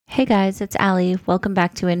Hey guys, it's Allie. Welcome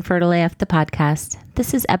back to Infertile AF, the podcast.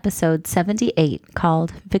 This is episode 78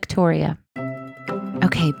 called Victoria.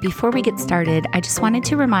 Okay, before we get started, I just wanted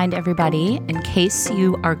to remind everybody, in case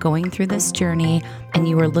you are going through this journey and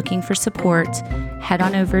you are looking for support, head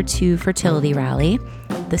on over to Fertility Rally.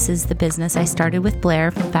 This is the business I started with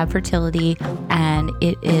Blair from Fab Fertility, and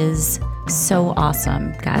it is so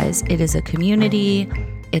awesome, guys. It is a community.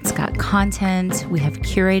 It's got content. We have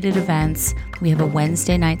curated events. We have a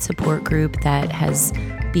Wednesday night support group that has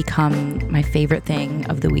become my favorite thing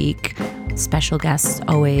of the week. Special guests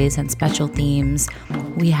always and special themes.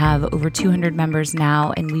 We have over 200 members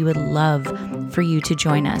now, and we would love for you to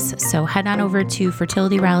join us. So head on over to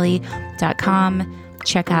fertilityrally.com.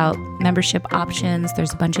 Check out membership options.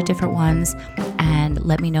 There's a bunch of different ones. And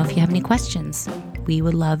let me know if you have any questions. We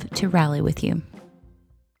would love to rally with you.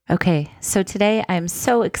 Okay, so today I'm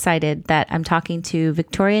so excited that I'm talking to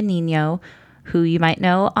Victoria Nino, who you might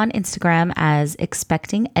know on Instagram as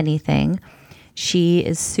Expecting Anything. She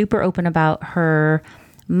is super open about her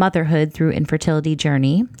motherhood through infertility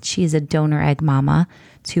journey. She's a donor egg mama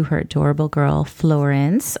to her adorable girl,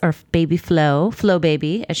 Florence, or baby Flo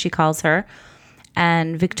baby, as she calls her.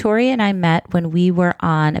 And Victoria and I met when we were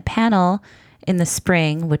on a panel in the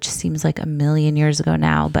spring, which seems like a million years ago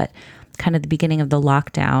now, but kind of the beginning of the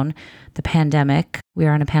lockdown, the pandemic. We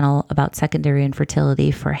were on a panel about secondary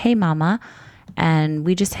infertility for Hey Mama, and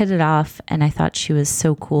we just hit it off, and I thought she was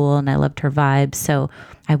so cool and I loved her vibe. So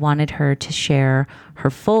I wanted her to share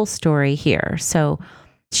her full story here. So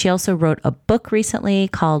she also wrote a book recently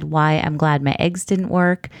called Why I'm Glad My Eggs Didn't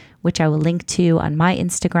Work, which I will link to on my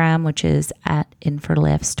Instagram, which is at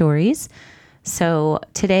InfertileAF Stories. So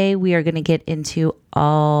today we are going to get into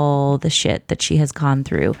all the shit that she has gone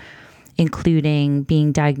through, including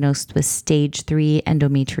being diagnosed with stage 3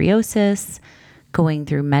 endometriosis, going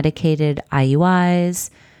through medicated IUIs,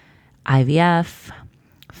 IVF,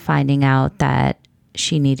 finding out that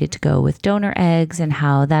she needed to go with donor eggs and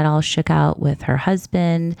how that all shook out with her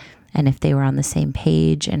husband and if they were on the same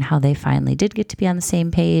page and how they finally did get to be on the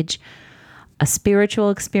same page. A spiritual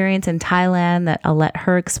experience in Thailand that I'll let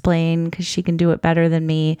her explain because she can do it better than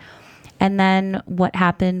me. And then what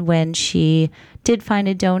happened when she did find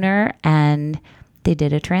a donor and they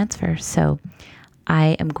did a transfer. So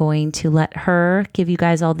I am going to let her give you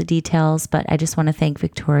guys all the details, but I just want to thank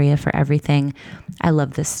Victoria for everything. I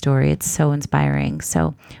love this story. It's so inspiring.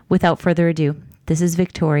 So without further ado, this is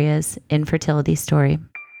Victoria's infertility story.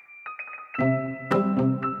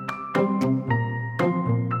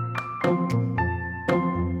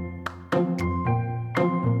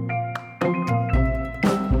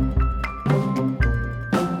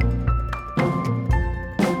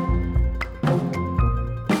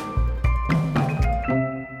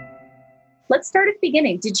 Let's start at the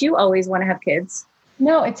beginning. Did you always want to have kids?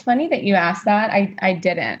 No, it's funny that you asked that. I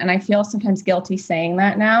didn't. And I feel sometimes guilty saying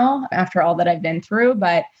that now after all that I've been through.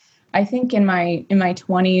 But I think in my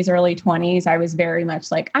 20s, early 20s, I was very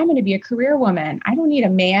much like, I'm going to be a career woman. I don't need a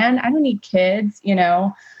man. I don't need kids. You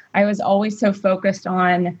know, I was always so focused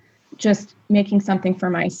on just making something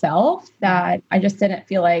for myself that I just didn't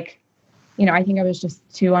feel like, you know, I think I was just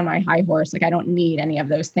too on my high horse. Like I don't need any of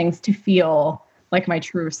those things to feel like my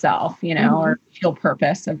true self, you know, or feel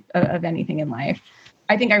purpose of anything in life.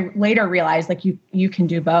 I think I later realized like you can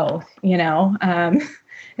do both, you know,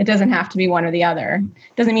 it doesn't have to be one or the other.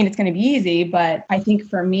 Doesn't mean it's going to be easy, but I think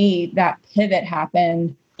for me, that pivot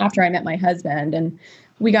happened after I met my husband, and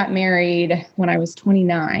we got married when I was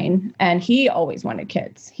 29, and he always wanted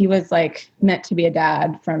kids. He was like meant to be a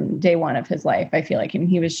dad from day one of his life. I feel like, and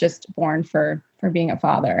he was just born for being a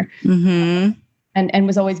father. Mm-hmm. And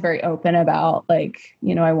was always very open about like,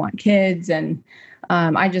 you know, I want kids. And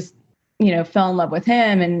I just, you know, fell in love with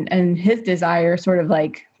him, and his desire sort of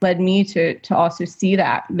like led me to also see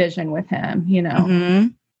that vision with him, you know? Mm-hmm.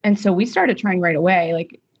 And so we started trying right away.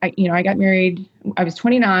 Like, I got married, I was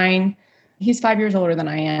 29. He's 5 years older than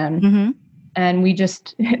I am. Mm-hmm. And we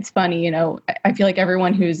just, it's funny, you know, I feel like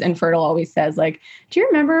everyone who's infertile always says like, do you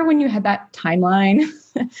remember when you had that timeline?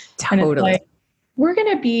 Totally. Like, we're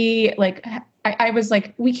going to be like, I was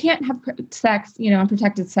like, we can't have sex, you know,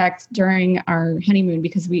 unprotected sex during our honeymoon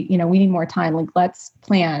because we need more time. Like, let's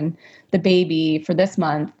plan the baby for this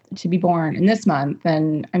month to be born in this month.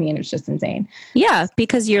 And I mean, it's just insane. Yeah,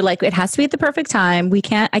 because you're like, it has to be at the perfect time. I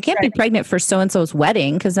can't Right. be pregnant for so-and-so's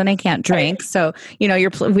wedding because then I can't drink. Right. So, you know,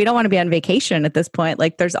 we don't want to be on vacation at this point.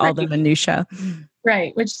 Like there's all the minutia.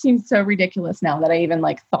 Right. Which seems so ridiculous now that I even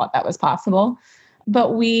like thought that was possible.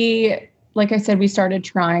 But like I said, we started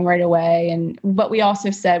trying right away. But we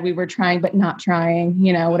also said we were trying, but not trying,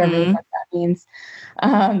 you know, whatever the fuck that means.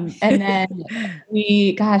 And then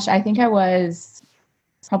I think I was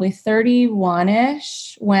probably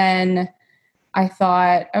 31-ish when I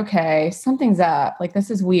thought, okay, something's up. Like, this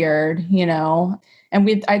is weird,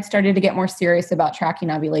 and I'd started to get more serious about tracking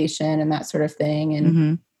ovulation and that sort of thing.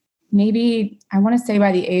 And maybe I want to say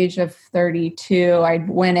by the age of 32, I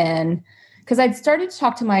went in because I'd started to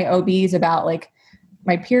talk to my OBs about like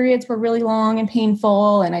my periods were really long and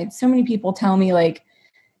painful. And I had so many people tell me like,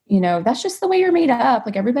 that's just the way you're made up.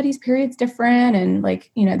 Like everybody's period's different. And like,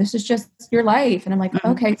 this is just your life. And I'm like,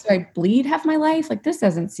 okay, so I bleed half my life. Like this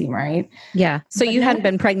doesn't seem right. Yeah. So but you hadn't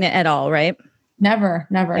been pregnant at all, right? Never,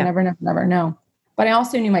 no. But I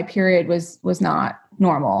also knew my period was not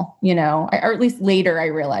normal, or at least later I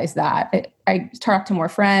realized that. I talked to more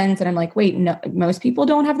friends and I'm like, wait, no, most people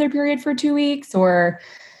don't have their period for 2 weeks, or,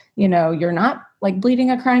 you're not like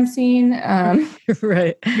bleeding a crime scene.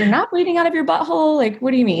 Right. You're not bleeding out of your butthole. Like,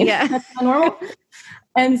 what do you mean? Yeah. That's not normal.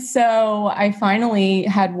 And so I finally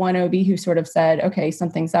had one OB who sort of said, okay,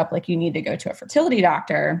 something's up. Like you need to go to a fertility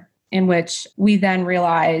doctor, in which we then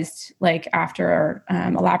realized like after a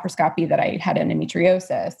laparoscopy that I had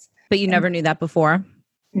endometriosis. But you never knew that before?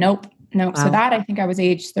 Nope. Wow. So that I think I was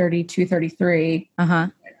age 32, 33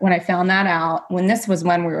 when I found that out, this was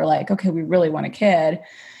when we were like, okay, we really want a kid.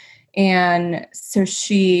 And so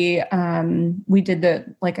we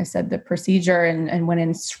did like I said, the procedure and went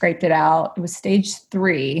and scraped it out. It was stage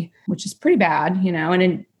 3, which is pretty bad, and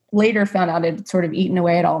then later found out it had sort of eaten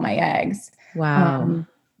away at all my eggs. Wow.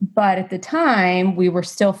 But at the time we were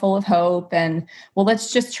still full of hope and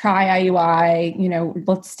let's just try IUI,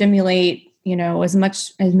 let's stimulate,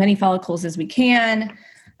 as many follicles as we can.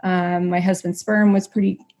 My husband's sperm was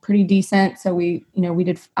pretty decent. So we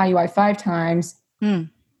did IUI 5 times.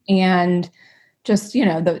 And just,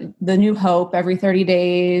 the new hope every 30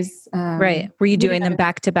 days. Right. Were you doing them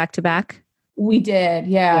back to back to back? We did.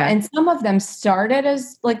 Yeah. And some of them started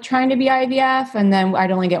as like trying to be IVF and then I'd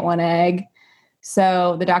only get 1 egg.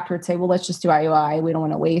 So the doctor would say, well, let's just do IUI. We don't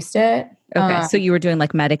want to waste it. Okay. So you were doing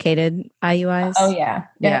like medicated IUIs? Oh yeah.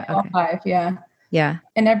 Yeah. All 5. Yeah. Yeah.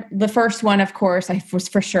 And the first one, of course, I was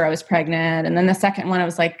for sure I was pregnant. And then the second one, I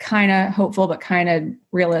was like kind of hopeful, but kind of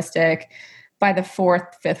realistic. By the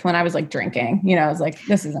 4th, 5th one, I was like drinking, I was like,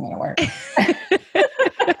 this isn't going to work.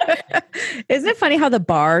 Isn't it funny how the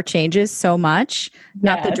bar changes so much? Yes.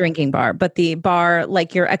 Not the drinking bar, but the bar,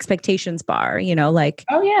 like your expectations bar, like,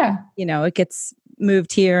 oh yeah. It gets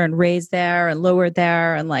moved here and raised there and lowered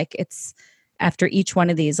there. And like, it's after each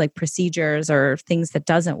one of these like procedures or things that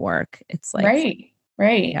doesn't work. It's like,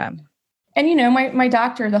 right. Yeah. And my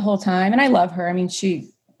doctor the whole time, and I love her. I mean,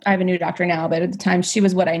 I have a new doctor now, but at the time she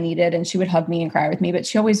was what I needed and she would hug me and cry with me. But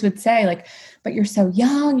she always would say like, but you're so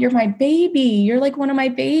young. You're my baby. You're like one of my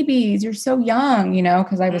babies. You're so young,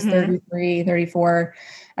 because I was 33, 34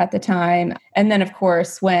 at the time. And then of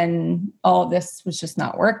course, when all of this was just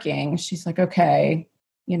not working, she's like, okay,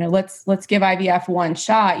 let's give IVF 1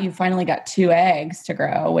 shot. You finally got 2 eggs to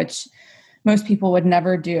grow, which most people would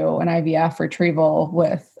never do an IVF retrieval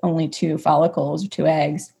with only 2 follicles or 2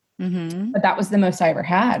 eggs. But that was the most I ever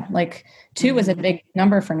had. Like 2 was a big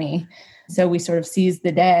number for me. So we sort of seized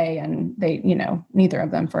the day and they, neither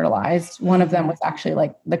of them fertilized. One of them was actually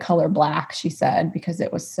like the color black, she said, because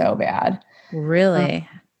it was so bad. Really?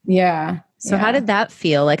 Yeah. So how did that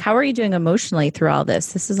feel? Like, how are you doing emotionally through all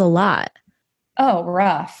this? This is a lot. Oh,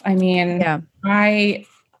 rough. I mean,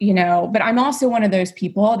 but I'm also one of those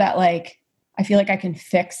people that like, I feel like I can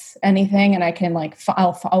fix anything and I can like,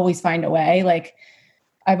 I'll always find a way. Like,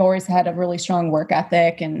 I've always had a really strong work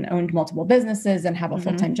ethic and owned multiple businesses and have a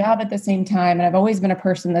full-time job at the same time. And I've always been a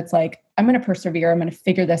person that's like, I'm going to persevere. I'm going to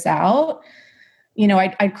figure this out.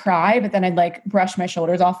 I'd cry, but then I'd like brush my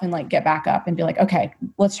shoulders off and like get back up and be like, okay,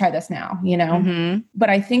 let's try this now,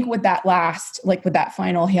 But I think with that with that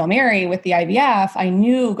final Hail Mary with the IVF, I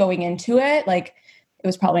knew going into it, like it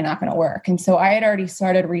was probably not going to work. And so I had already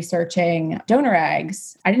started researching donor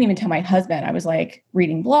eggs. I didn't even tell my husband. I was like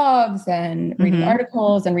reading blogs and reading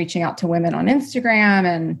articles and reaching out to women on Instagram.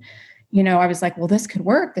 And, I was like, well, this could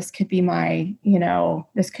work. This could be my,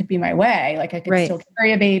 this could be my way. Like I could still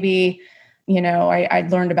carry a baby.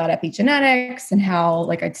 I'd learned about epigenetics and how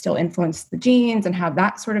like I'd still influence the genes and have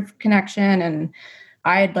that sort of connection. And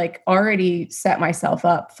I had like already set myself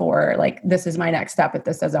up for like, this is my next step if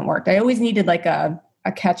this doesn't work. I always needed like a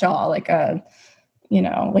catch-all, like a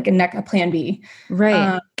plan B.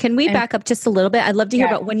 Right. Can we back up just a little bit? I'd love to hear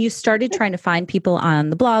about when you started trying to find people on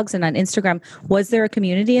the blogs and on Instagram. Was there a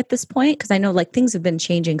community at this point? Because I know like things have been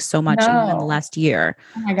changing so much even in the last year.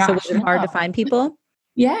 Oh my gosh, so was it hard to find people?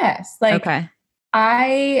 Yes. Like, okay.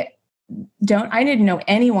 I I didn't know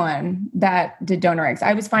anyone that did donor eggs.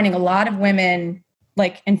 I was finding a lot of women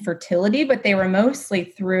like infertility, but they were mostly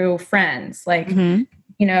through friends. Like,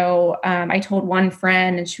 I told one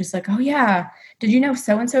friend and she was like, oh yeah, did you know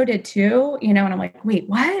so-and-so did too? And I'm like, wait,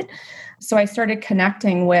 what? So I started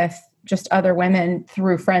connecting with just other women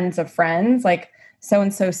through friends of friends, like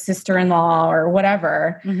so-and-so's sister-in-law or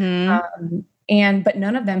whatever. But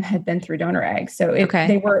none of them had been through donor eggs. So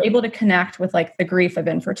they were able to connect with like the grief of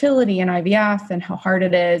infertility and IVF and how hard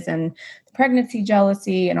it is and pregnancy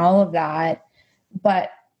jealousy and all of that.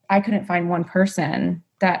 But I couldn't find one person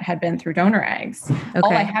that had been through donor eggs.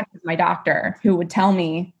 All I had was my doctor who would tell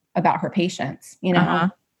me about her patients,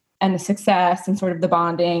 and the success and sort of the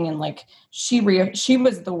bonding. And like, she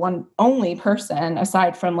was the only person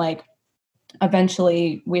aside from like,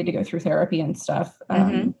 eventually we had to go through therapy and stuff.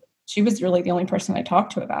 She was really the only person I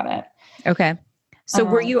talked to about it. Okay. So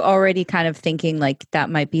were you already kind of thinking like that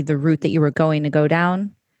might be the route that you were going to go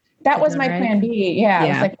down? That was my plan B. Yeah. I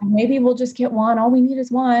was like, maybe we'll just get one. All we need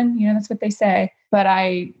is one. That's what they say. But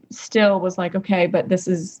I still was like, okay, but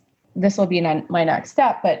this will be my next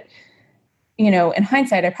step. But, in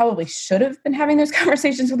hindsight, I probably should have been having those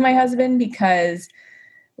conversations with my husband, because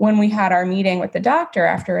when we had our meeting with the doctor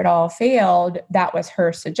after it all failed, that was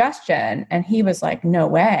her suggestion. And he was like, no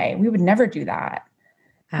way, we would never do that.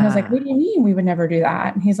 And I was like, what do you mean we would never do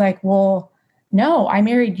that? And he's like, well, no, I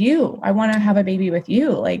married you. I want to have a baby with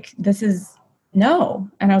you. Like, this is no.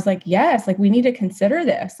 And I was like, yes, like we need to consider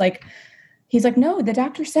this. Like, he's like, no, the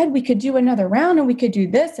doctor said we could do another round and we could do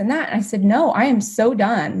this and that. And I said, no, I am so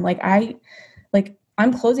done.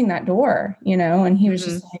 I'm closing that door, and he was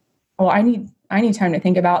just like, well, I need time to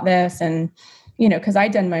think about this. And, cause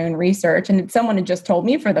I'd done my own research, and if someone had just told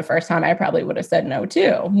me for the first time, I probably would have said no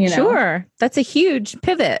too, Sure. That's a huge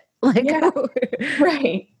pivot.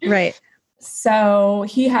 Right. So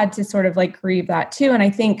he had to sort of like grieve that too. And I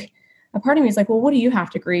think a part of me is like, well, what do you have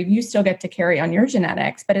to grieve? You still get to carry on your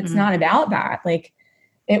genetics, but it's not about that. Like,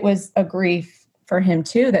 it was a grief for him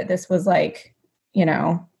too, that this was like,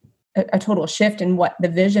 a total shift in what the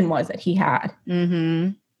vision was that he had.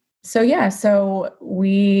 So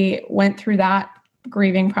we went through that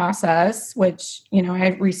grieving process, which,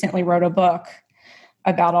 I recently wrote a book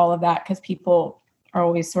about all of that, because people are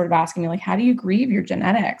always sort of asking me like, how do you grieve your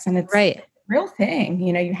genetics? And it's a real thing.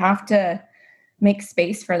 You have to make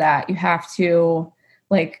space for that. You have to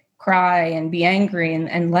like cry and be angry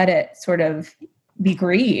and let it sort of be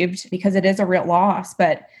grieved, because it is a real loss.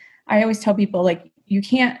 But I always tell people, like, you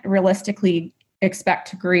can't realistically expect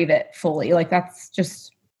to grieve it fully. Like, that's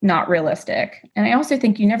just not realistic. And I also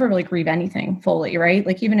think you never really grieve anything fully, right?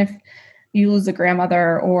 Like, even if you lose a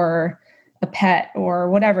grandmother or a pet or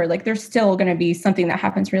whatever, like, there's still going to be something that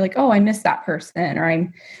happens where you're like, oh, I miss that person, or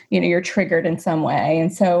you're triggered in some way.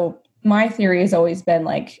 And so my theory has always been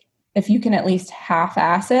like, if you can at least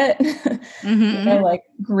half-ass it, like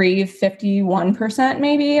grieve 51%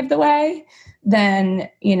 maybe of the way, then,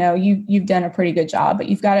 you've done a pretty good job. But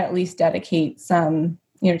you've got to at least dedicate some,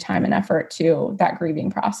 time and effort to that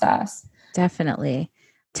grieving process. Definitely.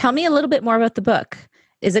 Tell me a little bit more about the book.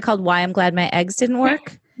 Is it called Why I'm Glad My Eggs Didn't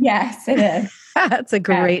Work? Yes, it is. That's a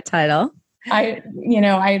great title.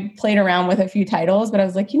 I played around with a few titles, but I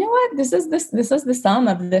was like, you know what? This is the sum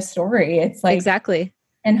of this story. It's like, exactly.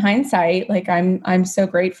 In hindsight, like I'm so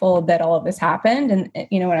grateful that all of this happened. And,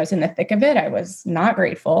 when I was in the thick of it, I was not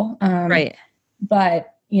grateful. Right. But,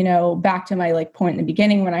 back to my like point in the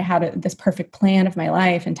beginning, when I had this perfect plan of my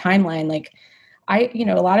life and timeline, like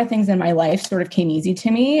a lot of things in my life sort of came easy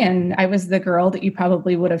to me. And I was the girl that you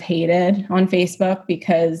probably would have hated on Facebook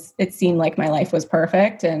because it seemed like my life was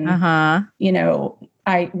perfect. And,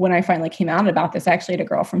 when I finally came out about this, I actually had a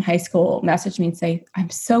girl from high school message me and say, I'm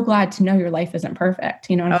so glad to know your life isn't perfect.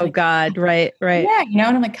 And I'm like, God. Right. Yeah. And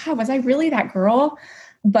I'm like, God, was I really that girl?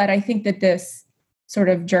 But I think that this sort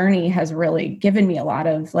of journey has really given me a lot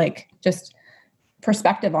of like just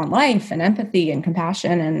perspective on life and empathy and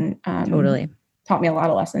compassion, and totally taught me a lot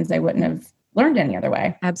of lessons I wouldn't have learned any other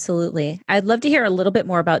way. Absolutely. I'd love to hear a little bit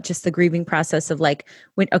more about just the grieving process of like,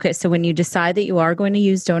 so when you decide that you are going to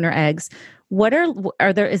use donor eggs,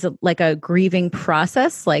 is it like a grieving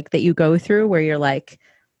process like that you go through where you're like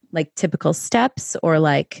typical steps, or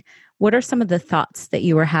like, what are some of the thoughts that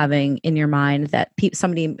you were having in your mind that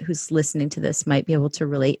somebody who's listening to this might be able to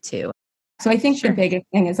relate to? So I think the biggest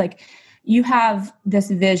thing is like, you have this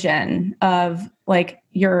vision of like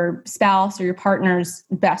your spouse or your partner's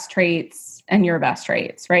best traits and your best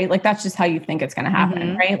traits, right? Like, that's just how you think it's going to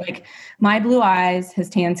happen, right? Like, my blue eyes, his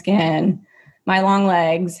tan skin, my long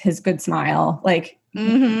legs, his good smile, like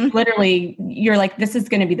literally you're like, this is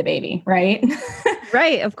going to be the baby, right?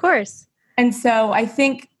 Right. Of course. And so I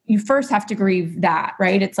think you first have to grieve that,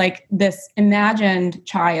 right? It's like this imagined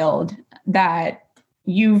child that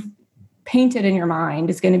you've painted in your mind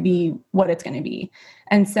is going to be what it's going to be.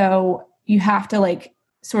 And so you have to like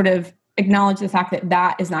sort of acknowledge the fact that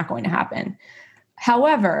that is not going to happen.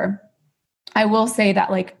 However, I will say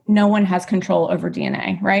that like no one has control over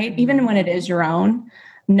DNA, right? Even when it is your own,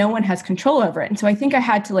 no one has control over it. And so I think I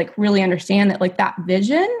had to like really understand that like that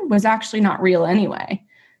vision was actually not real anyway.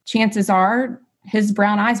 Chances are his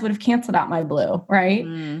brown eyes would have canceled out my blue, right?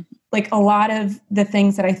 Like a lot of the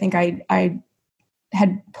things that I think I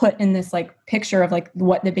had put in this like picture of like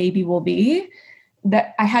what the baby will be,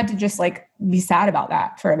 that I had to just like be sad about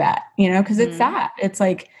that for a bit, you know, because it's sad. It's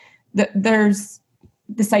like there's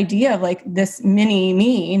this idea of like this mini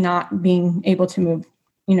me not being able to move,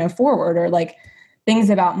 you know, forward, or like things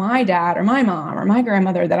about my dad or my mom or my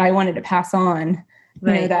grandmother that I wanted to pass on,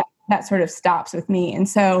 you know, that sort of stops with me. And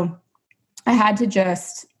so I had to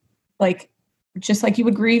just like you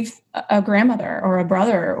would grieve a grandmother or a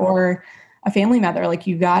brother or a family member, like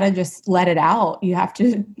you got to just let it out. You have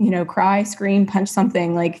to, you know, cry, scream, punch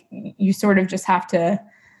something. Like you sort of just have to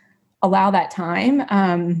allow that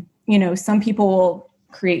time. You know, some people will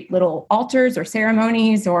create little altars or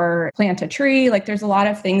ceremonies or plant a tree. Like there's a lot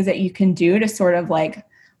of things that you can do to sort of like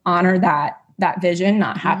honor that vision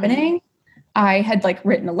not happening. I had like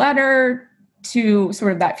written a letter to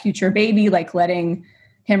sort of that future baby, like letting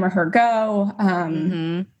him or her go.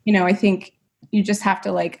 You know, I think you just have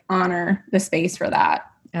to like honor the space for that.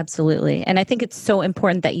 Absolutely. And I think it's so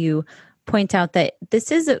important that you point out that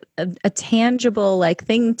this is a tangible like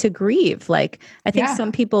thing to grieve. Like I think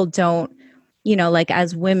some people don't, you know, like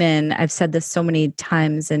as women, I've said this so many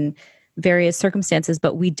times in various circumstances,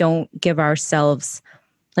 but we don't give ourselves,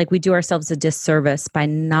 like we do ourselves a disservice by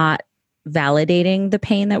not validating the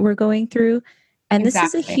pain that we're going through. And this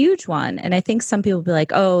is a huge one. And I think some people will be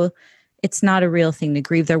like, oh, it's not a real thing to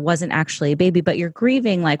grieve. There wasn't actually a baby, but you're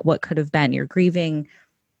grieving like what could have been. You're grieving,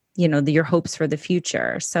 you know, your hopes for the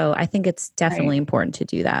future. So I think it's definitely important to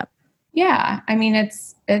do that. Yeah. I mean,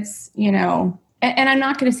 it's, you know, and I'm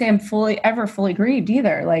not going to say I'm ever fully grieved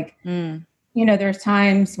either. Like, you know, there's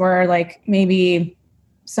times where like maybe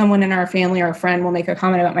someone in our family or a friend will make a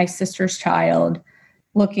comment about my sister's child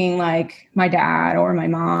looking like my dad or my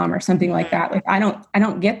mom or something like that. Like, I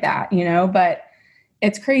don't get that, you know, but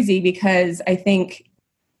it's crazy because I think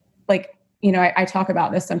like, you know, I talk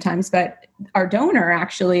about this sometimes, but our donor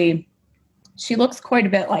actually, she looks quite a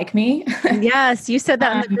bit like me. Yes, you said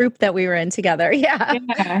that in the group that we were in together.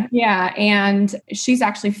 Yeah. Yeah. And she's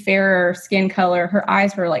actually fairer skin color. Her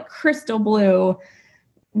eyes were like crystal blue,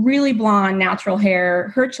 really blonde, natural hair.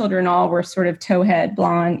 Her children all were sort of towhead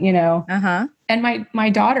blonde, you know. And my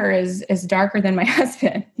daughter is darker than my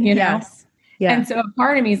husband, you know. Yeah. And so a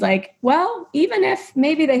part of me is like, well, even if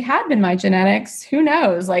maybe they had been my genetics, who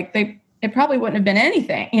knows? Like it probably wouldn't have been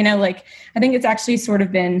anything, you know. Like I think it's actually sort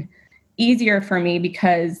of been easier for me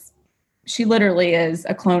because she literally is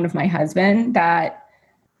a clone of my husband that,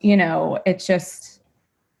 you know, it's just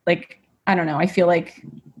like, I don't know. I feel like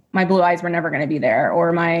my blue eyes were never going to be there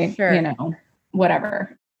or my, you know,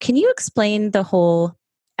 whatever. Can you explain the whole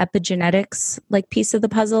epigenetics like piece of the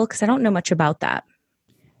puzzle? Because I don't know much about that.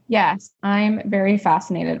 Yes, I'm very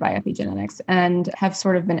fascinated by epigenetics and have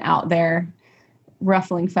sort of been out there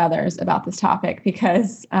ruffling feathers about this topic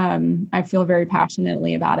because I feel very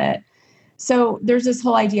passionately about it. So there's this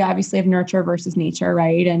whole idea, obviously, of nurture versus nature,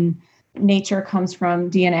 right? And nature comes from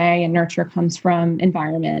DNA and nurture comes from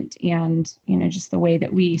environment and, you know, just the way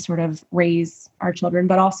that we sort of raise our children,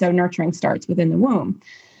 but also nurturing starts within the womb.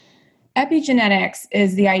 Epigenetics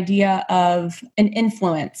is the idea of an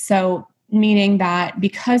influence. So meaning that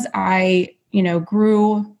because I, you know,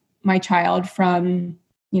 grew my child from,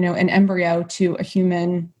 you know, an embryo to a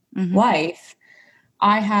human life,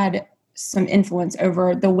 I had some influence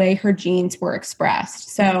over the way her genes were expressed.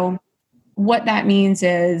 So what that means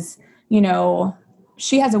is, you know,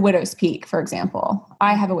 she has a widow's peak, for example.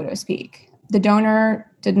 I have a widow's peak. The donor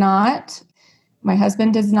did not. My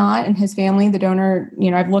husband does not, and his family, the donor,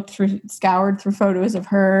 you know, I've scoured through photos of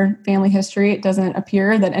her family history. It doesn't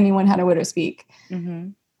appear that anyone had a widow's peak.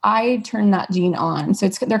 I turned that gene on. So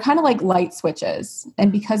they're kind of like light switches.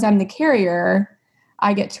 And because I'm the carrier,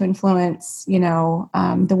 I get to influence, you know,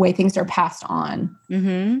 the way things are passed on.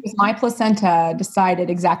 Because my placenta decided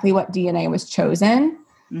exactly what DNA was chosen.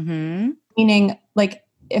 Meaning, like,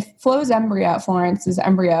 if Florence's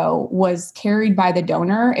embryo was carried by the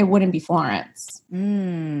donor, it wouldn't be Florence.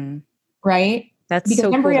 Right? That's because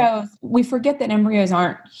so embryos, cool. We forget that embryos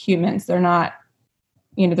aren't humans. They're not,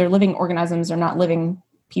 you know, they're living organisms. They're not living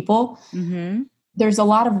people. there's a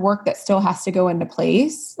lot of work that still has to go into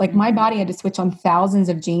place. Like my body had to switch on thousands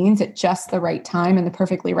of genes at just the right time and the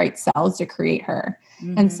perfectly right cells to create her.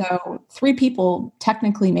 And so 3 people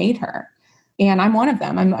technically made her. And I'm one of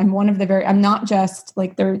them. I'm one of the I'm not just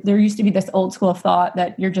like, there used to be this old school thought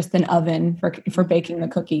that you're just an oven for baking the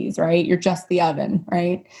cookies, right? You're just the oven,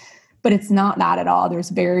 right? But it's not that at all. There's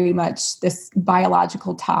very much this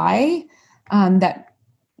biological tie that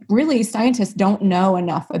really scientists don't know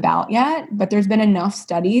enough about yet, but there's been enough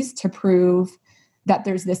studies to prove that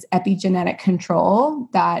there's this epigenetic control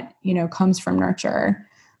that, comes from nurture.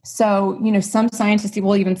 So, some scientists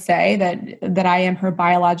will even say that I am her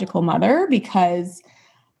biological mother because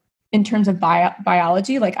in terms of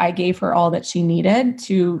biology, like I gave her all that she needed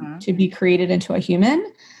to be created into a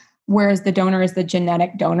human, whereas the donor is the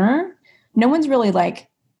genetic donor. No one's really like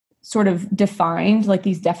sort of defined like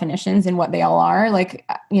these definitions and what they all are. Like,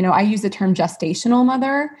 I use the term gestational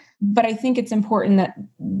mother, but I think it's important that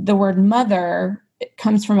the word mother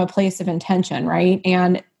comes from a place of intention, right?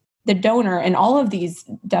 And the donor in all of these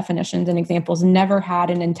definitions and examples never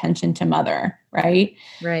had an intention to mother, right?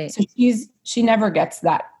 Right. So she never gets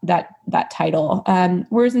that title.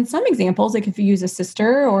 Whereas in some examples, like if you use a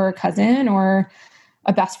sister or a cousin or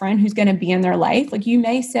a best friend who's going to be in their life, like you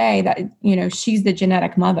may say that, she's the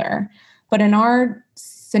genetic mother. But in our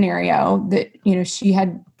scenario that, she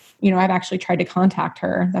had, I've actually tried to contact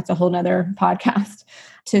her. That's a whole nother podcast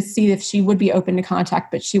to see if she would be open to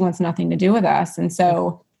contact, but she wants nothing to do with us. And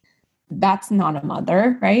so that's not a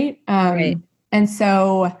mother. Right. Right. And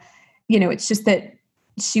so, it's just that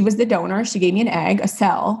she was the donor. She gave me an egg, a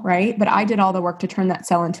cell, right? But I did all the work to turn that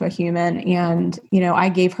cell into a human. And, I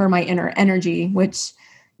gave her my inner energy, which,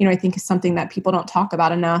 I think is something that people don't talk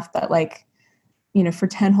about enough, but like, for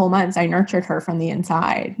 10 whole months, I nurtured her from the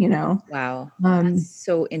inside, Wow. That's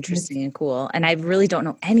so interesting and cool. And I really don't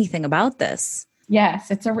know anything about this.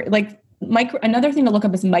 Yes. It's another thing to look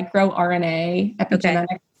up is microRNA epigenetics.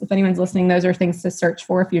 Okay. If anyone's listening, those are things to search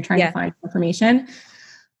for if you're trying to find information.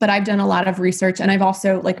 But I've done a lot of research, and I've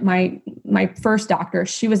also, like my first doctor,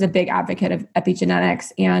 she was a big advocate of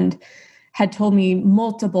epigenetics and had told me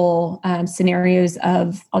multiple scenarios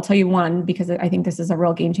of, I'll tell you one, because I think this is a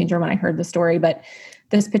real game changer when I heard the story, but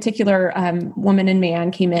this particular woman and man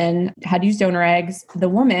came in, had used donor eggs. The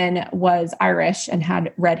woman was Irish and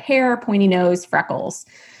had red hair, pointy nose, freckles.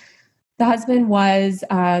 The husband was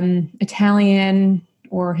Italian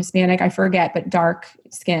or Hispanic, I forget, but dark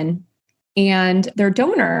skin. And their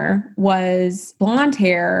donor was blonde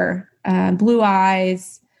hair, blue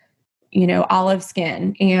eyes, olive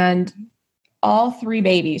skin. And all 3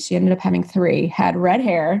 babies, she ended up having 3, had red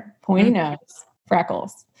hair, pointy nose,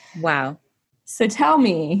 freckles. Wow. So tell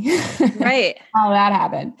me right. how that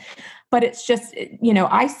happened. But it's just,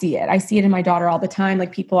 I see it. I see it in my daughter all the time.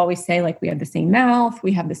 Like people always say, like, we have the same mouth,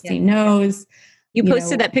 we have the same nose. You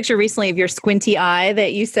posted that picture recently of your squinty eye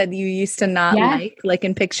that you said you used to not like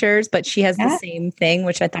in pictures, but she has the same thing,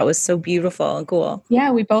 which I thought was so beautiful and cool.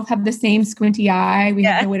 Yeah, we both have the same squinty eye. We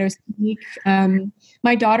have the widow's peak.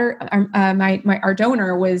 My daughter, our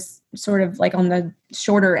donor was sort of like on the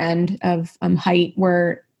shorter end of height,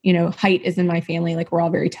 where height is in my family. Like we're all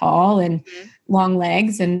very tall and long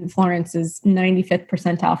legs, and Florence is 95th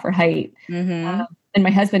percentile for height. And my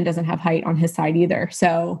husband doesn't have height on his side either.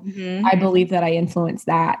 So I believe that I influence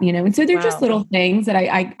that, And so they're just little things that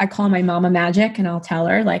I call my mama magic, and I'll tell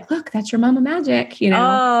her like, look, that's your mama magic,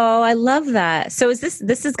 Oh, I love that. So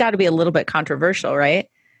this has got to be a little bit controversial, right?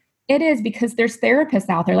 It is, because there's therapists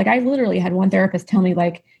out there. Like I literally had one therapist tell me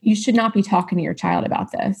like, you should not be talking to your child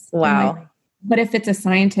about this. Wow. Like, but if it's a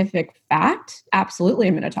scientific fact, absolutely,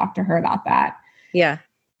 I'm going to talk to her about that. Yeah.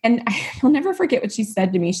 And I'll never forget what she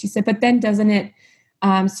said to me. She said, but then doesn't it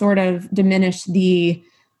sort of diminish the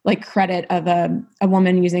like credit of a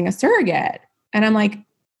woman using a surrogate? And I'm like,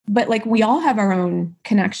 but like we all have our own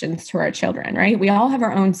connections to our children, right? We all have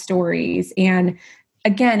our own stories. And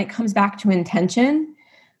again, it comes back to intention.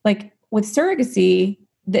 Like with surrogacy,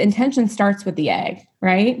 the intention starts with the egg,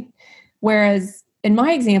 right? Whereas in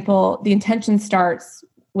my example, the intention starts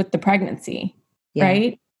with the pregnancy,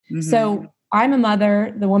 right? So I'm a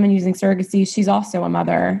mother, the woman using surrogacy, she's also a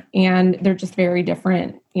mother, and they're just very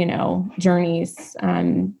different, journeys,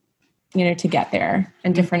 to get there,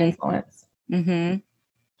 and different influence.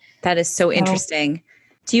 That is so interesting.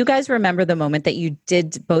 Do you guys remember the moment that you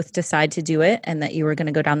did both decide to do it and that you were going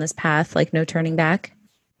to go down this path, like no turning back?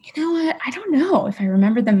 You know what? I don't know if I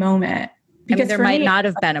remember the moment. Because there might not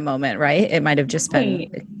have been a moment, right? It might have just been.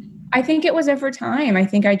 I think it was over time. I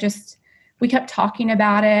think we kept talking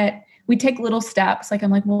about it. We take little steps. Like, I'm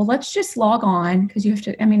like, well, let's just log on, because you have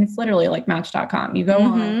to, it's literally like Match.com. You go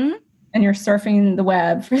on, and you're surfing the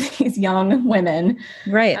web for these young women.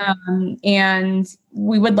 Right. And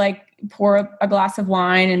we would like pour a glass of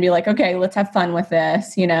wine and be like, okay, let's have fun with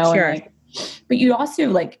this, you know? Sure. And like, but you also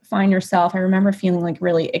like find yourself, I remember feeling like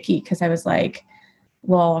really icky because I was like,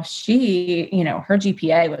 well, she, you know, her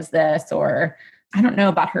GPA was this, or I don't know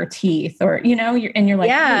about her teeth, or, you know, you're like,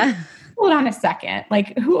 yeah, hold on a second.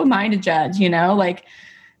 Like, who am I to judge? You know, like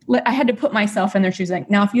I had to put myself in their shoes. Like,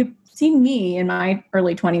 now, if you've seen me in my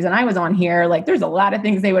early 20s and I was on here, like there's a lot of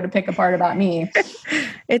things they would have picked apart about me.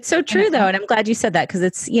 It's so true though. And I'm glad you said that, because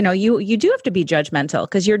it's, you know, you do have to be judgmental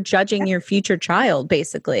because you're judging your future child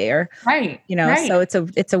basically, or, right. you know, Right. so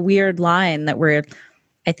it's a weird line that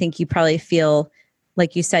I think you probably feel,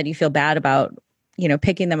 like you said, you feel bad about, you know,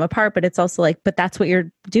 picking them apart, but it's also like, but that's what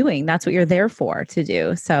you're doing. That's what you're there for, to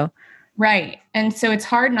do. So. Right. And so it's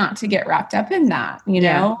hard not to get wrapped up in that, you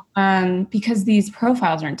know, because these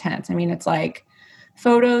profiles are intense. I mean, it's like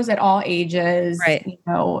photos at all ages, right. You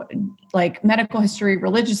know, like medical history,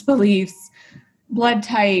 religious beliefs, blood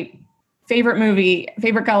type, favorite movie,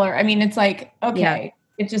 favorite color. I mean, it's like, okay,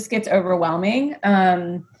 It just gets overwhelming.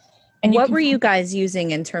 And what were you guys using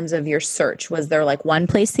in terms of your search? Was there like one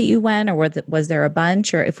place that you went, or was there a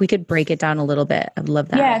bunch? Or if we could break it down a little bit, I'd love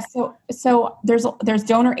that. Yeah. So there's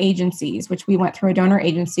donor agencies, which we went through a donor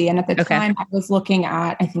agency. And at the time I was looking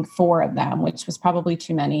at, I think 4 of them, which was probably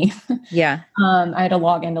too many. Yeah. I had to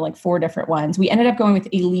log into like 4 different ones. We ended up going with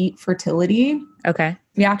Elite Fertility. Okay.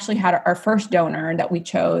 We actually had our first donor that we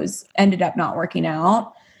chose, ended up not working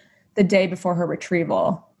out the day before her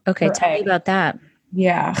retrieval. Okay. Tell me about that.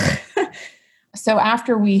 Yeah. So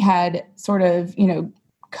after we had sort of, you know,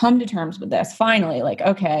 come to terms with this, finally, like,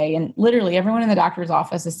 okay. And literally everyone in the doctor's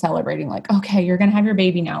office is celebrating, like, okay, you're going to have your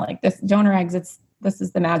baby now. Like this donor eggs, this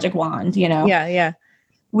is the magic wand, you know? Yeah. Yeah.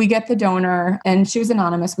 We get the donor, and she was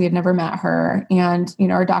anonymous. We had never met her. And, you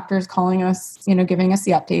know, our doctor's calling us, you know, giving us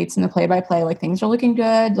the updates and the play-by-play, like things are looking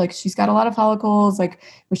good. Like she's got a lot of follicles. Like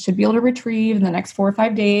we should be able to retrieve in the next 4 or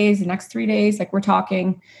 5 days, the next 3 days, like we're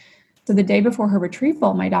talking. So the day before her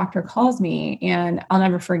retrieval, my doctor calls me, and I'll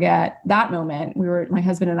never forget that moment. My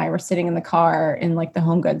husband and I were sitting in the car in like the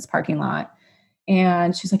Home Goods parking lot.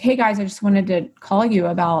 And she's like, hey guys, I just wanted to call you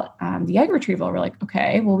about the egg retrieval. We're like,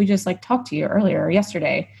 okay, well, we just like talked to you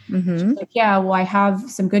yesterday. Mm-hmm. She's like, yeah, well, I have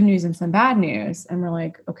some good news and some bad news. And we're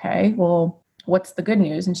like, okay, well, what's the good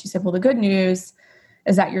news? And she said, well, the good news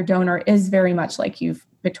is that your donor is very much like you,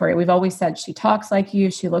 Victoria. We've always said she talks like you,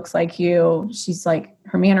 she looks like you, she's like,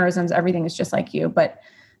 her mannerisms, everything is just like you. But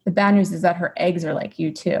the bad news is that her eggs are like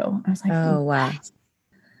you too. I was like, oh, wow.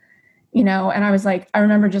 You know, and I was like, I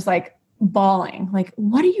remember just like bawling, like,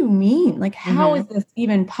 what do you mean? Like, how is this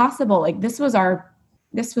even possible? Like, this was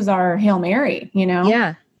our Hail Mary, you know?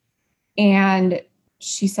 Yeah. And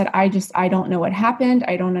she said, I don't know what happened.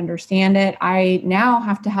 I don't understand it. I now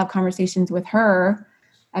have to have conversations with her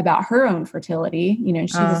about her own fertility. You know,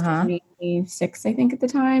 she was 26, I think, at the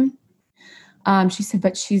time. She said,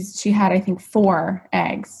 but she had, I think, 4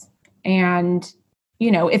 eggs. And,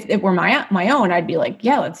 you know, if it were my own, I'd be like,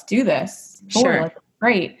 yeah, let's do this. 4, sure. like,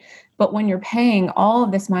 great. But when you're paying all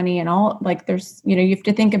of this money and all, like, there's, you know, you have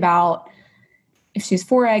to think about, if she has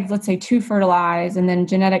 4 eggs, let's say 2 fertilize, and then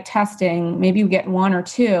genetic testing, maybe we get 1 or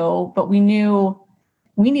 2, but we knew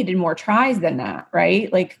we needed more tries than that,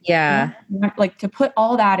 right? Like, yeah, like to put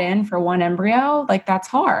all that in for 1 embryo, like that's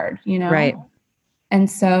hard, you know? Right. And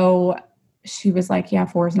so she was like, yeah,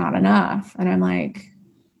 4 is not enough. And I'm like,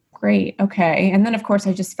 great. Okay. And then of course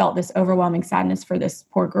I just felt this overwhelming sadness for this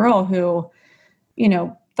poor girl who, you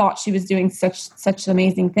know, thought she was doing such an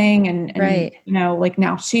amazing thing. And right. You know, like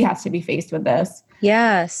now she has to be faced with this.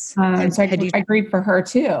 Yes. So I grieve for her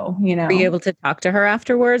too, you know. Were you able to talk to her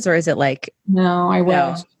afterwards, or is it like, no, I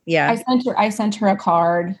wish. Yeah. I sent her a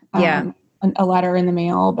card, a letter in the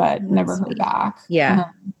mail, but never heard back. Yeah.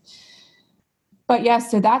 But yeah,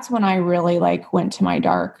 so that's when I really like went to my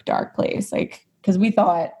dark place. Like, cause we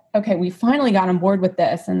thought, okay, we finally got on board with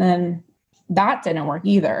this. And then that didn't work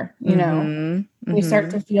either. You know, we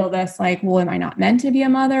start to feel this like, well, am I not meant to be a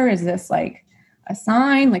mother? Is this like a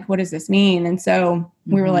sign? Like, what does this mean? And so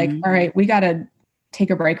we were like, all right, we got to take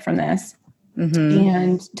a break from this.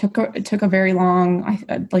 And it took a very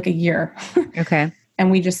long, like a year. Okay.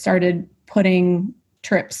 And we just started putting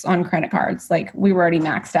trips on credit cards. Like we were already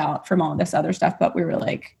maxed out from all this other stuff, but we were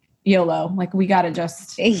like, YOLO, like we got to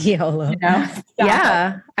just YOLO. You know,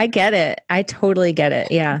 yeah, I get it. I totally get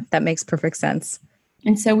it. Yeah. That makes perfect sense.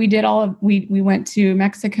 And so we did we went to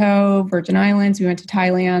Mexico, Virgin Islands, we went to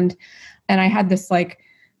Thailand, and I had this like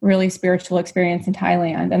really spiritual experience in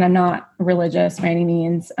Thailand. And I'm not religious by any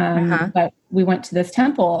means, but we went to this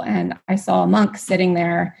temple and I saw a monk sitting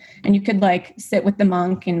there, and you could like sit with the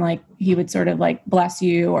monk and like he would sort of like bless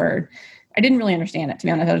you, or I didn't really understand it, to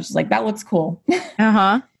be honest. I was just like, that looks cool.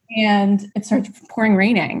 And it started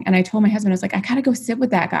raining. And I told my husband, I was like, I gotta go sit with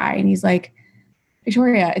that guy. And he's like,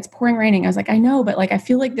 Victoria, it's pouring raining. I was like, I know, but like, I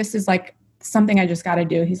feel like this is like something I just got to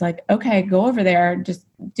do. He's like, okay, go over there. Just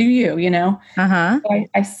do you, you know? So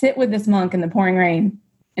I sit with this monk in the pouring rain,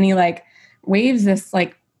 and he like waves this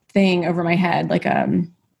like thing over my head, like, I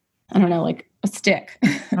don't know, like a stick.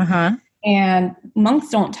 And monks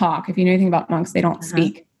don't talk. If you know anything about monks, they don't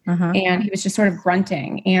speak. And he was just sort of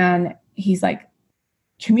grunting, and he's like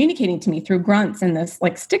communicating to me through grunts and this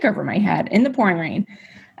like stick over my head in the pouring rain.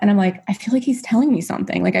 And I'm like, I feel like he's telling me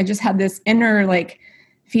something. Like I just had this inner like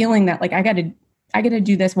feeling that like I got to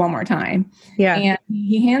do this one more time. Yeah. And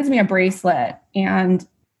he hands me a bracelet and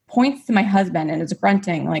points to my husband and is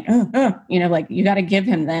grunting like, you know, like you got to give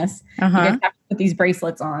him this. You guys have to put these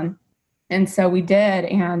bracelets on. And so we did.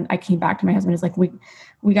 And I came back to my husband. He's like,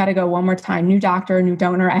 we got to go one more time. New doctor, new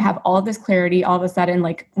donor. I have all of this clarity all of a sudden,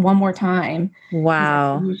 like one more time.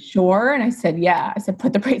 Wow. Like, are you sure? And I said, yeah. I said,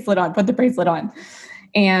 put the bracelet on.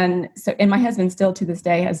 And so, and my husband still to this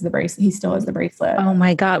day has the bracelet. He still has the bracelet. Oh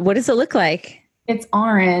my God. What does it look like? It's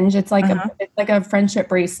orange. It's like it's like a friendship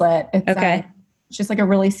bracelet. It's okay. It's just like a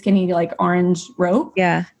really skinny, like orange rope.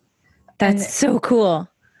 Yeah. That's so cool.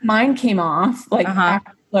 Mine came off like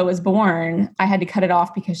after Flo was born. I had to cut it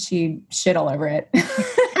off because she shit all over it.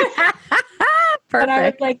 But I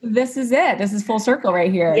was like, this is it. This is full circle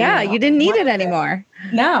right here. Yeah. You didn't need it anymore.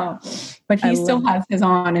 No, but he still has his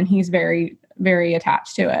on, and he's very, very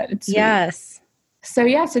attached to it. It's yes. So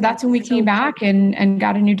that's when we came back and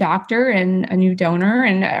got a new doctor and a new donor.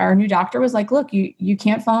 And our new doctor was like, look, you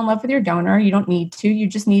can't fall in love with your donor. You don't need to. You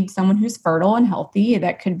just need someone who's fertile and healthy.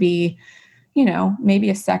 That could be, you know, maybe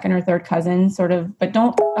a second or third cousin sort of, but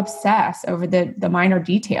don't obsess over the minor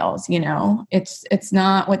details. You know, it's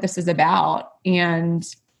not what this is about. And,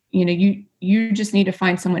 you know, you just need to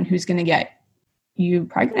find someone who's going to get you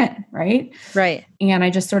pregnant. Right. And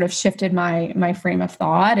I just sort of shifted my frame of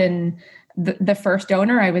thought. And the first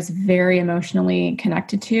donor I was very emotionally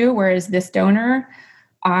connected to, whereas this donor,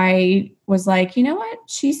 I was like, you know what?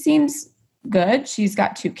 She seems good. She's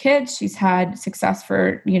got 2 kids. She's had success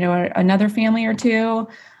for, you know, another family or 2.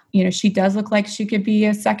 You know, she does look like she could be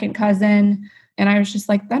a second cousin. And I was just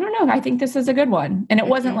like, I don't know. I think this is a good one. And it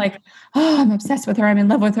wasn't like, oh, I'm obsessed with her. I'm in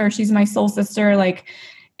love with her. She's my soul sister. Like,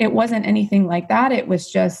 it wasn't anything like that. It was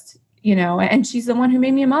just, you know, and she's the one who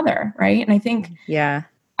made me a mother. Right. And I think,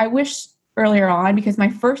 I wish earlier on, because my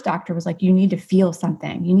first doctor was like, you need to feel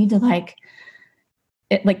something. You need to like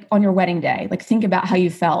on your wedding day, like think about how you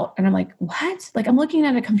felt. And I'm like, what? Like I'm looking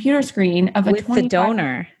at a computer screen of a with the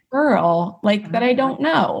donor girl, like that I don't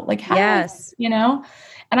know, like how, you know,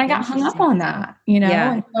 and I got hung up on that, you know?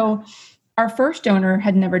 And so our first donor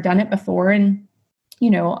had never done it before. And, you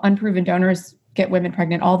know, unproven donors get women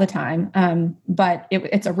pregnant all the time. But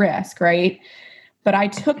it's a risk, right? But I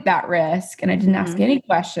took that risk and I didn't ask any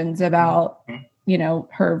questions about, you know,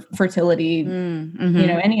 her fertility, you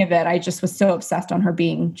know, any of it. I just was so obsessed on her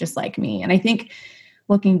being just like me. And I think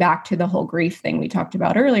looking back to the whole grief thing we talked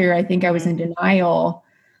about earlier, I think I was in denial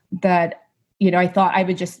that, you know, I thought I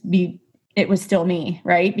would just be, it was still me,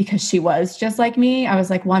 right? Because she was just like me. I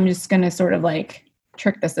was like, well, I'm just going to sort of like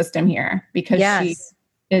trick the system here because she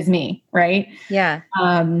is me. Right. Yeah.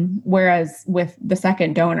 Whereas with the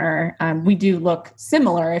second donor, we do look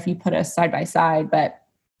similar if you put us side by side, but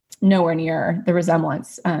nowhere near the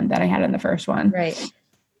resemblance that I had in the first one. Right.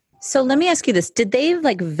 So let me ask you this. Did they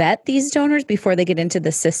like vet these donors before they get into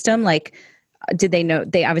the system? Like, did they know,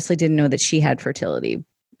 they obviously didn't know that she had fertility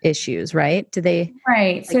issues, right? Did they?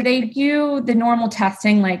 Right. Like, so they do the normal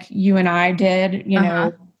testing like you and I did, you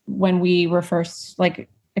know, when we were first like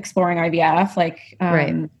exploring IVF, like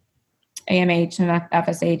AMH and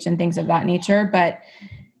FSH and things of that nature. But,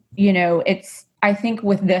 you know, I think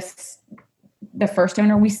with the first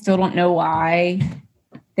donor, we still don't know why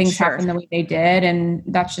things happened the way they did. And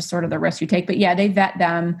that's just sort of the risk you take. But yeah, they vet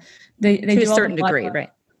them. They to do a certain degree, work, right?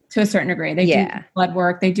 To a certain degree. They do blood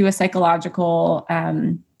work. They do a psychological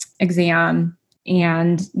exam.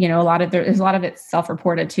 And, you know, there's a lot of it's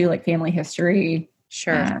self-reported too, like family history.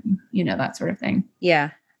 Sure. You know, that sort of thing.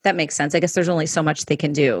 Yeah. That makes sense. I guess there's only so much they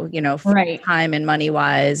can do, you know, time and money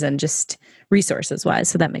wise and just resources wise.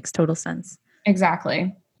 So that makes total sense.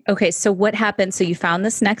 Exactly. Okay. So what happened? So you found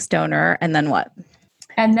this next donor and then what?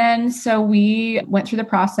 And then, so we went through the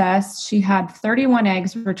process. She had 31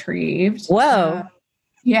 eggs retrieved. Whoa.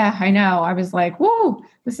 Yeah, I know. I was like, whoa,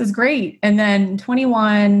 this is great. And then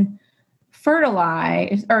 21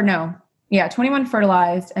 fertilized, or no, yeah, 21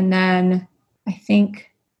 fertilized. And then I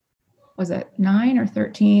think, was it 9 or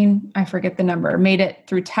 13? I forget the number, made it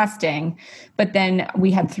through testing, but then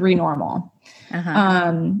we had 3 normal.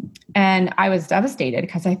 And I was devastated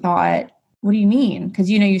because I thought, what do you mean? Because,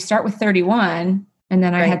 you start with 31 and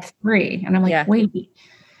then I had 3 and I'm like, wait.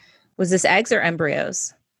 Was this eggs or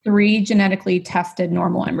embryos? 3 genetically tested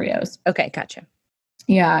normal embryos. Okay. Gotcha.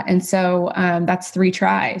 Yeah. And so that's 3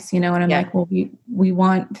 tries, and I'm like, well, we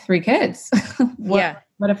want 3 kids. What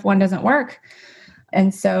if one doesn't work?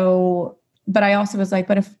 And so, but I also was like,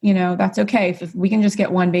 but if, that's okay. If we can just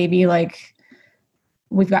get 1 baby, like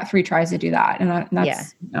we've got 3 tries to do that. And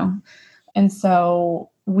that's, and so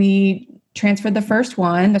we transferred the first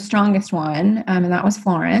one, the strongest one. And that was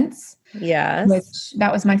Florence. Yes. Which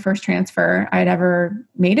that was my first transfer I'd ever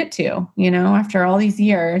made it to, after all these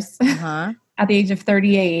years. At the age of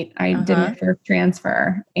 38, I did my first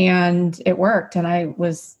transfer and it worked. And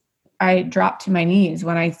I dropped to my knees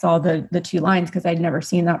when I saw the 2 lines because I'd never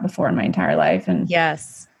seen that before in my entire life. And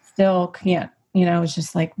still can't, it was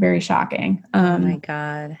just like very shocking. Oh my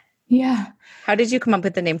God. Yeah. How did you come up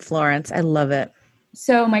with the name Florence? I love it.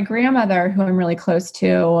 So my grandmother, who I'm really close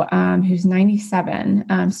to, who's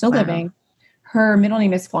 97, still living, her middle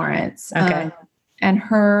name is Florence. Okay. And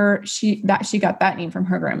she got that name from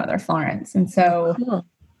her grandmother, Florence. And so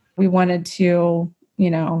we wanted to,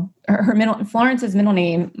 Florence's middle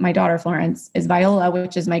name, my daughter Florence, is Viola,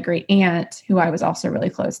 which is my great aunt, who I was also really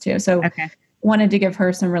close to. So wanted to give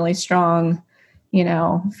her some really strong,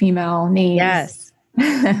 female names. Yes.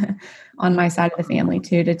 On my side of the family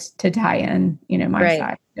too, to tie in, my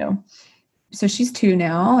side too. So she's 2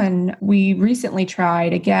 now. And we recently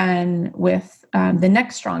tried again with the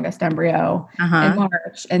next strongest embryo in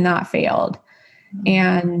March, and that failed.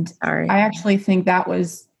 And I actually think that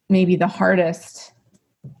was maybe the hardest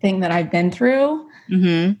thing that I've been through.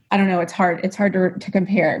 I don't know. It's hard to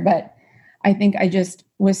compare, but I think I just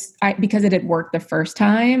because it had worked the first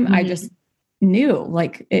time, I just knew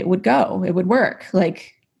like it would work.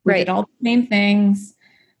 Like we did all the same things.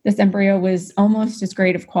 This embryo was almost as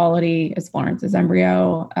great of quality as Florence's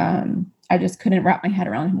embryo. I just couldn't wrap my head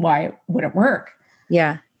around why it wouldn't work.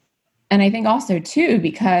 Yeah. And I think also too,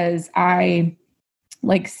 because I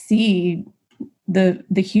like see the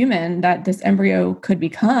human that this embryo could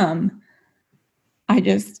become.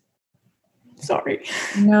 Sorry.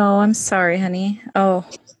 No, I'm sorry, honey. Oh,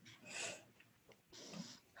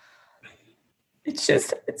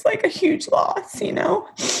 it's like a huge loss,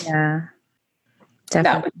 Yeah, definitely.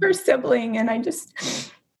 That was her sibling. And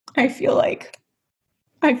I feel like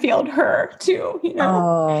I failed her too,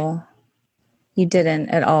 Oh, you didn't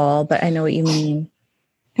at all, but I know what you mean.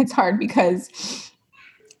 It's hard because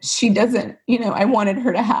she doesn't, I wanted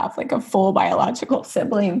her to have like a full biological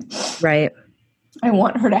sibling. Right. I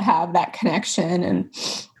want her to have that connection. And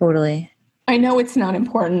totally. I know it's not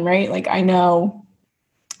important, right? Like I know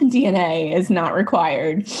DNA is not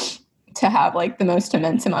required to have like the most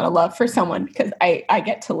immense amount of love for someone because I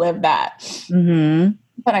get to live that.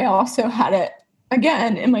 But I also had it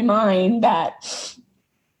again in my mind that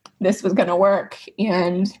this was going to work,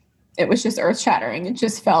 and it was just earth shattering. It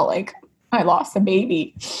just felt like I lost a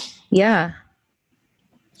baby. Yeah.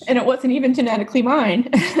 And it wasn't even genetically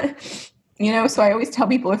mine. So I always tell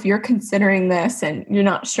people, if you're considering this and you're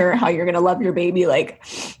not sure how you're going to love your baby, like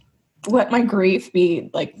let my grief be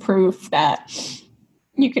like proof that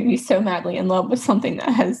you can be so madly in love with something that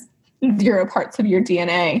has 0 parts of your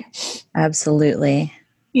DNA. Absolutely.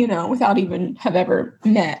 Without even have ever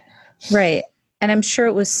met. Right. And I'm sure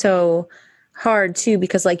it was so hard too,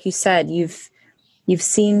 because like you said, you've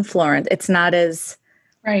seen Florence. It's not as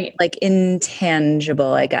like intangible.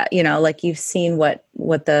 Like you've seen what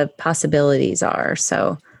the possibilities are.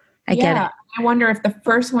 So I get it. I wonder if the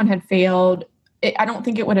first one had failed, I don't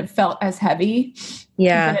think it would have felt as heavy.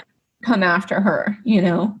 Yeah. If it had come after her,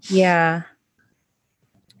 Yeah.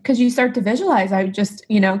 Because you start to visualize,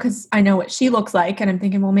 because I know what she looks like. And I'm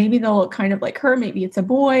thinking, well, maybe they'll look kind of like her. Maybe it's a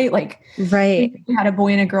boy. Like, right. We had a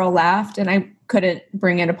boy and a girl left, and I couldn't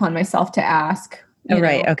bring it upon myself to ask.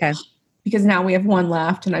 Right. Okay. Because now we have 1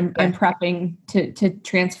 left, and I'm prepping to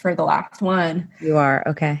transfer the last one. You are.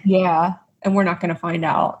 Okay. Yeah. And we're not going to find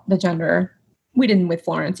out the gender. We didn't with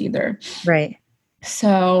Florence either. Right.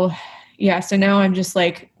 So, so now I'm just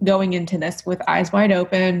like going into this with eyes wide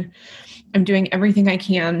open. I'm doing everything I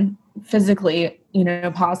can physically,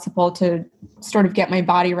 possible to sort of get my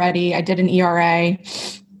body ready. I did an ERA.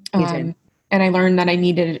 And I learned that I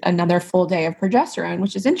needed another full day of progesterone,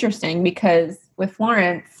 which is interesting because with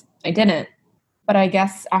Florence, I didn't. But I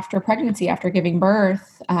guess after pregnancy, after giving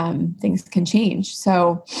birth, things can change.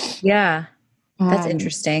 So Yeah. That's um,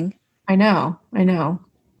 interesting. I know.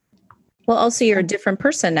 Well, also you're a different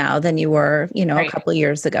person now than you were, a Right. couple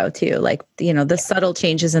years ago too. Like, the subtle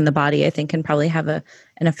changes in the body, I think can probably have an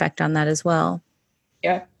effect on that as well.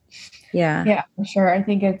 Yeah. Yeah. Yeah, for sure. I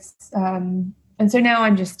think it's, and so now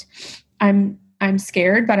I'm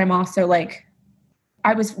scared, but I'm also like,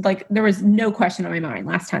 I was like, there was no question on my mind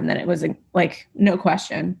last time that it was like no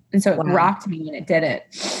question. And so it Wow. rocked me when it did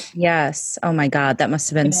it. Yes. Oh my God. That must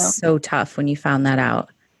have been so tough when you found that out.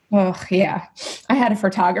 Oh yeah. I had a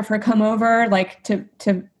photographer come over like to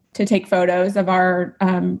take photos of our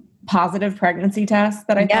positive pregnancy test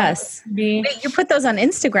that I Yes. thought would be. Wait, you put those on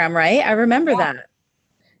Instagram, right? I remember that.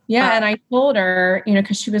 Yeah. And I told her,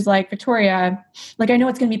 cause she was like, Victoria, like, I know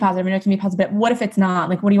it's going to be positive. I know it's going to be positive, but what if it's not?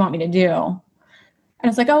 Like, what do you want me to do? And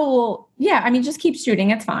it's like, oh, well, yeah, I mean, just keep shooting.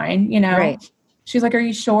 It's fine. Right. She's like, are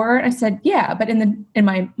you sure? And I said, yeah. But in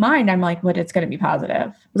my mind, I'm like, but it's going to be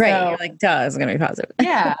positive. Right. So, you're like, duh, it's going to be positive.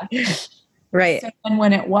 yeah. Right. So, and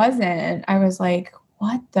when it wasn't, I was like,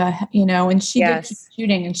 what the, and she did keep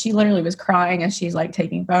shooting and she literally was crying as she's like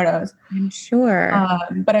taking photos. I'm sure.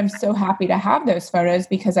 But I'm so happy to have those photos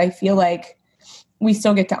because I feel like we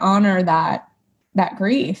still get to honor that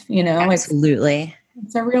grief, Absolutely.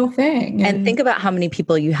 It's a real thing. And think about how many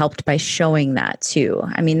people you helped by showing that too.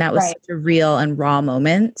 I mean, that was such a real and raw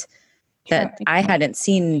moment that I hadn't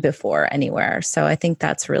seen before anywhere. So I think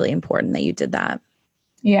that's really important that you did that.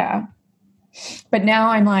 Yeah. But now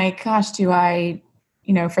I'm like, gosh, do I,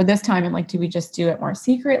 for this time, I'm like, do we just do it more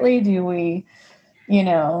secretly? Do we,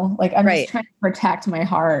 like, I'm just trying to protect my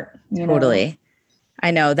heart. Totally.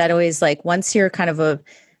 I know that always like once you're kind of a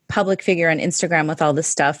public figure on Instagram with all this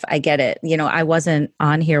stuff, I get it. I wasn't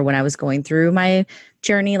on here when I was going through my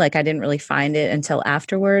journey. Like I didn't really find it until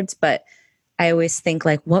afterwards, but I always think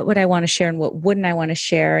like, what would I want to share and what wouldn't I want to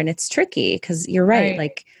share? And it's tricky because you're right.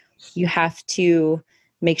 Like you have to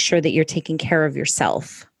make sure that you're taking care of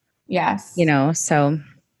yourself. Yes. So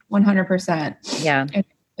 100%. Yeah.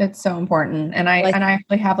 It's so important. And I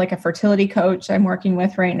actually have like a fertility coach I'm working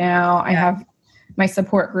with right now. Yeah. I have my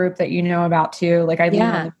support group that you know about too. Like I lean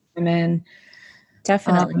on the women.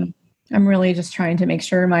 Definitely. I'm really just trying to make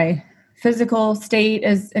sure my physical state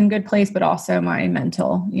is in good place, but also my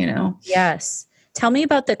mental, Yes. Tell me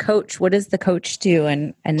about the coach. What does the coach do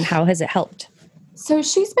and how has it helped? So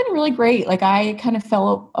she's been really great. Like I kind of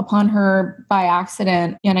fell upon her by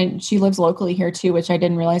accident and she lives locally here too, which I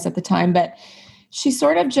didn't realize at the time, but she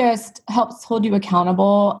sort of just helps hold you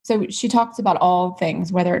accountable. So she talks about all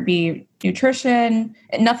things, whether it be nutrition,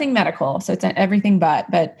 nothing medical. So it's everything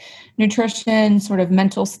but nutrition, sort of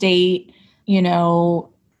mental state,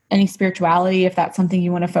 any spirituality, if that's something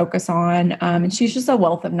you want to focus on. And she's just a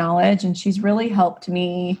wealth of knowledge. And she's really helped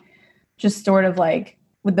me just sort of like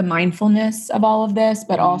with the mindfulness of all of this,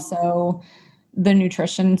 but also the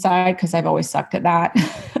nutrition side, because I've always sucked at that.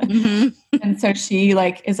 Mm-hmm. And so she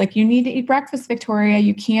is like, you need to eat breakfast, Victoria.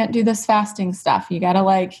 You can't do this fasting stuff. You got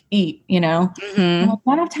to eat, Mm-hmm. I'm like,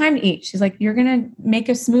 I don't have time to eat. She's like, you're going to make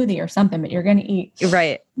a smoothie or something, but you're going to eat.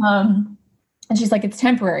 Right. And she's like, it's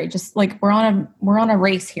temporary. Just like, we're on a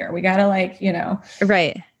race here. We got to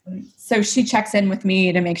Right. So she checks in with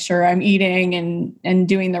me to make sure I'm eating and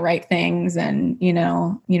doing the right things. And,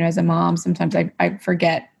 as a mom, sometimes I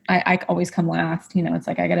forget. I always come last, it's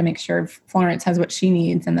like, I got to make sure Florence has what she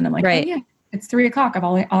needs. And then I'm like, right. Oh, yeah, it's 3:00.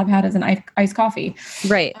 All I've had is an iced coffee.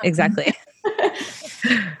 Right. Exactly.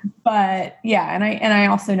 But yeah. And I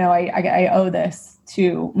also know I owe this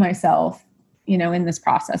to myself, in this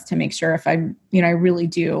process to make sure if I really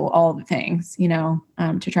do all the things,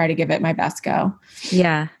 to try to give it my best go.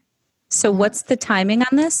 Yeah. So what's the timing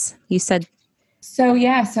on this? You said. So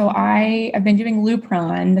yeah, so I've been doing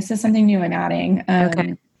Lupron. This is something new I'm adding.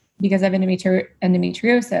 Okay. Because I have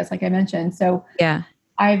endometriosis, like I mentioned. So yeah,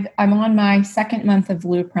 I'm on my second month of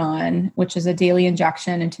Lupron, which is a daily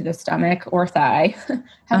injection into the stomach or thigh.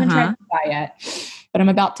 Haven't tried the thigh yet, but I'm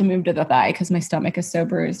about to move to the thigh because my stomach is so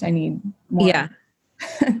bruised. I need more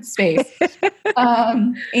space.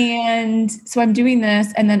 And so I'm doing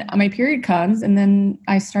this, and then my period comes, and then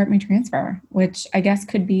I start my transfer, which I guess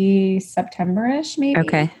could be September-ish, maybe.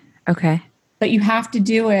 Okay. But you have to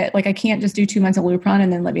do it. Like, I can't just do 2 months of Lupron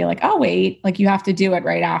and then be like, oh, wait. Like, you have to do it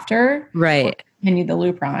right after. Right. You need the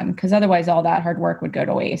Lupron, because otherwise all that hard work would go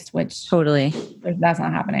to waste, which totally that's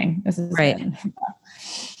not happening. This is right.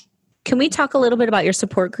 Can we talk a little bit about your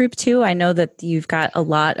support group too? I know that you've got a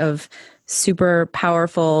lot of super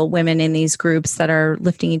powerful women in these groups that are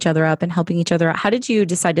lifting each other up and helping each other out. How did you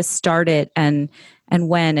decide to start it and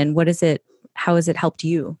when, and what is it how has it helped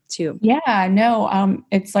you too? Yeah, no,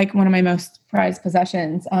 it's like one of my most prized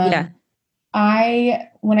possessions. When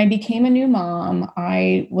I became a new mom,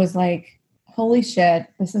 I was like, holy shit,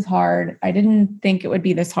 this is hard. I didn't think it would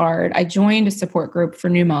be this hard. I joined a support group for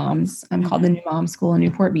new moms. Called the New Mom School in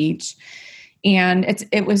Newport Beach. And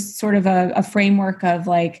it was sort of a framework of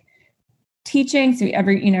like teaching. So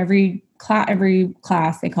every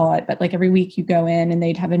class they call it, but like every week you go in and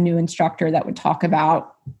they'd have a new instructor that would talk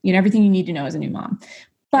about, everything you need to know as a new mom.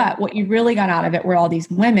 But what you really got out of it were all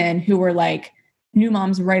these women who were like new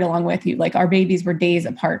moms right along with you. Like our babies were days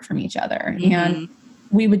apart from each other. And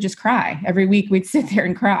we would just cry. Every week we'd sit there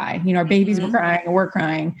and cry. Our babies were crying and we're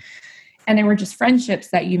crying. And they were just friendships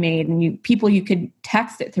that you made, and people you could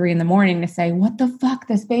text at 3 a.m. to say, what the fuck,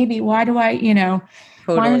 this baby? Why do I, Totally.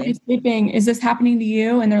 Why aren't you sleeping? Is this happening to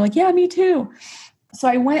you? And they're like, yeah, me too. So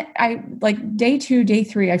I like day 2, day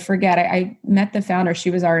 3, I forget. I met the founder.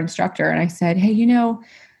 She was our instructor. And I said, hey,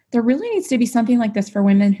 there really needs to be something like this for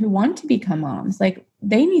women who want to become moms. Like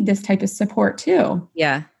they need this type of support too.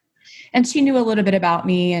 Yeah. And she knew a little bit about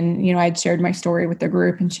me, and, I'd shared my story with the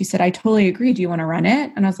group, and she said, I totally agree. Do you want to run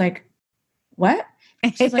it? And I was like, what?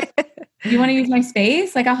 She's like, you want to use my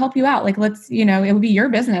space? Like, I'll help you out. Like, let's, it would be your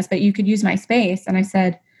business, but you could use my space. And I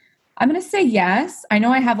said, I'm going to say yes. I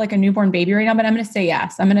know I have like a newborn baby right now, but I'm going to say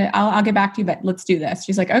yes. I'll get back to you, but let's do this.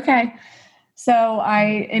 She's like, okay. So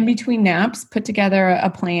I, in between naps, put together a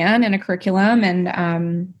plan and a curriculum,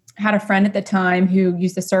 and had a friend at the time who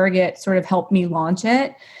used a surrogate sort of help me launch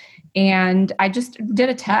it. And I just did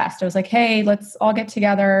a test. I was like, hey, let's all get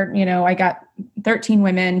together. I got 13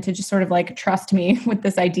 women to just sort of like trust me with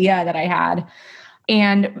this idea that I had.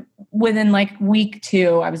 And within like week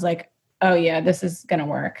 2, I was like, oh yeah, this is going to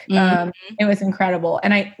work. It was incredible.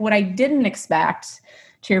 And what I didn't expect,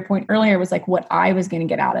 to your point earlier, was like what I was going to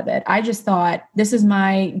get out of it. I just thought, this is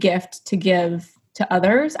my gift to give to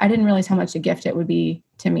others. I didn't realize how much a gift it would be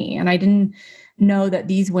to me. And I didn't know that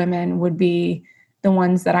these women would be the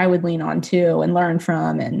ones that I would lean on too and learn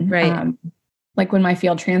from. And like when my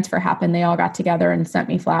field transfer happened, they all got together and sent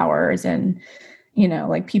me flowers, and,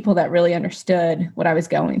 like people that really understood what I was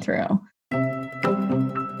going through.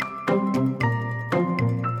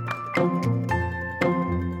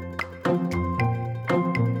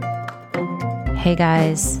 Hey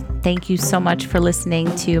guys, thank you so much for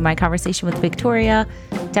listening to my conversation with Victoria.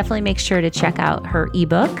 Definitely make sure to check out her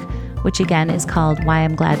ebook, which again is called Why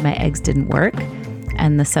I'm Glad My Eggs Didn't Work.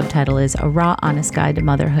 And the subtitle is A Raw, Honest Guide to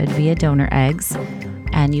Motherhood Via Donor Eggs.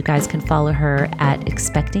 And you guys can follow her at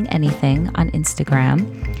Expecting Anything on Instagram.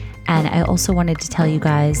 And I also wanted to tell you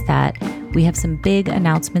guys that we have some big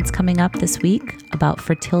announcements coming up this week about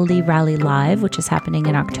Fertility Rally Live, which is happening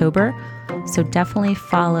in October. So definitely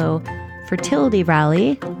follow Fertility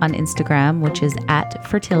Rally on Instagram, which is at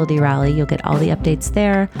Fertility Rally. You'll get all the updates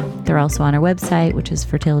there. They're also on our website, which is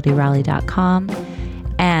fertilityrally.com.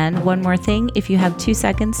 And one more thing, if you have 2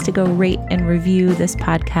 seconds to go rate and review this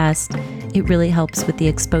podcast, it really helps with the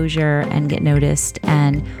exposure and get noticed.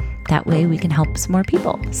 And that way we can help some more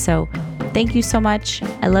people. So thank you so much.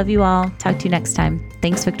 I love you all. Talk to you next time.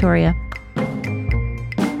 Thanks, Victoria.